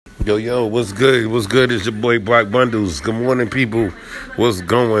Yo, what's good? What's good? It's your boy Brock Bundles. Good morning, people. What's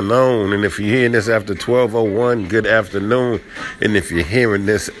going on? And if you're hearing this after 12:01, good afternoon. And if you're hearing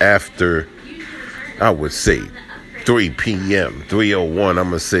this after, I would say 3 p.m., 3:01, I'm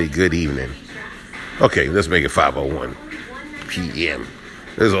going to say good evening. Okay, let's make it 5:01 p.m.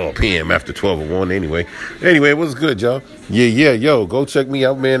 It's all p.m. after 12:01 anyway. Anyway, what's good, y'all? Yo, go check me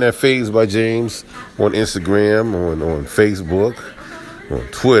out, man, at Fades by James on Instagram, on Facebook, on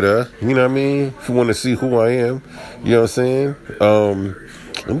Twitter, you know what I mean? If you want to see who I am, you know what I'm saying?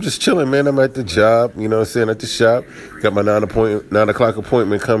 I'm just chilling, man. I'm at the job, you know what I'm saying, at the shop. Got my 9 o'clock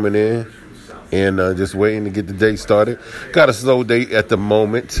appointment coming in, and just waiting to get the day started. Got a slow day at the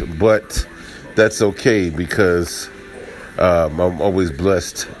moment, but that's okay because I'm always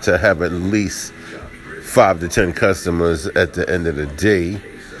blessed to have at least 5 to 10 customers at the end of the day,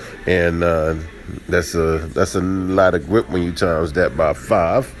 and that's a lot of grip when you times that by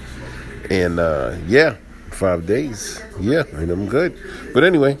 5. And 5 days. Yeah, and I'm good. But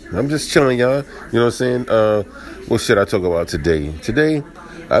anyway, I'm just chilling, y'all. You know what I'm saying? What should I talk about today? Today,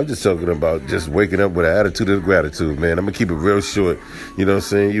 I'm just talking about just waking up with an attitude of gratitude, man. I'm gonna keep it real short. You know what I'm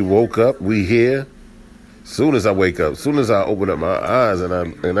saying? You woke up, we here. Soon as I wake up, soon as I open up my eyes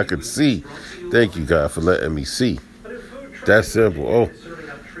and I could see, thank you, God, for letting me see. That's simple.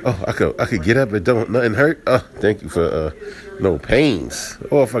 Oh, I could get up and don't nothing hurt. Oh, thank you for no pains.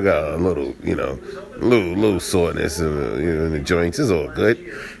 Or if I got a little, little soreness in the joints, it's all good.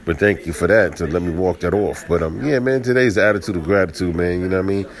 But thank you for that to let me walk that off. But yeah, man, today's the attitude of gratitude, man. You know what I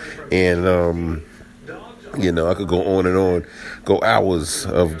mean? And I could go on and on, go hours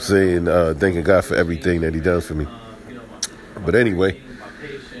of saying thanking God for everything that He does for me. But anyway,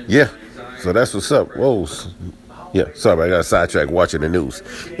 yeah. So that's what's up. Whoa. Yeah, sorry, I got sidetracked watching the news.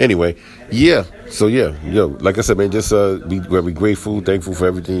 Anyway, yeah. So, like I said, man, just be very grateful, thankful for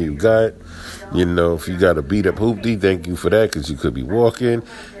everything you got. You know, if you got a beat-up hoopty, thank you for that because you could be walking.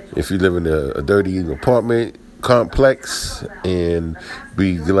 If you live in a dirty apartment complex, and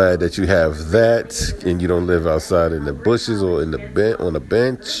be glad that you have that and you don't live outside in the bushes or on a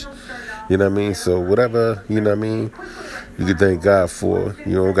bench. You know what I mean? So whatever, you know what I mean, you can thank God for.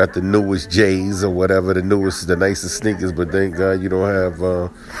 You don't got the newest J's or whatever, the nicest sneakers, but thank God you don't have,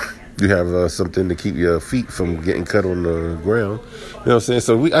 you have something to keep your feet from getting cut on the ground. You know what I'm saying?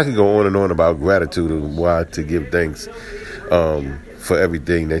 So I could go on and on about gratitude and why to give thanks for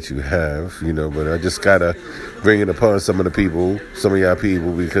everything that you have, but I just got to bring it upon some of y'all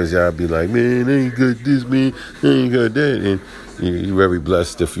people, because y'all be like, man, I ain't got this, man, I ain't got that. And you're very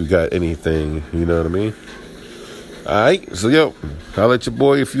blessed if you got anything, you know what I mean? All right, so holla at your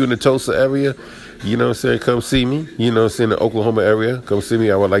boy if you're in the Tulsa area. You know what I'm saying? Come see me. You know what I'm saying? The Oklahoma area. Come see me.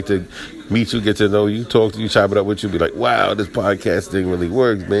 I would like to meet you, get to know you, talk to you, chop it up with you. Be like, wow, this podcast thing really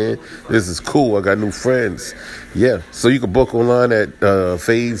works, man. This is cool. I got new friends. Yeah. So you can book online at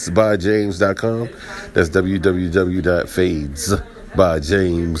fadesbyjames.com. That's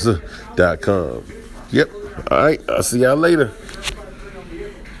www.fadesbyjames.com. Yep. All right. I'll see y'all later.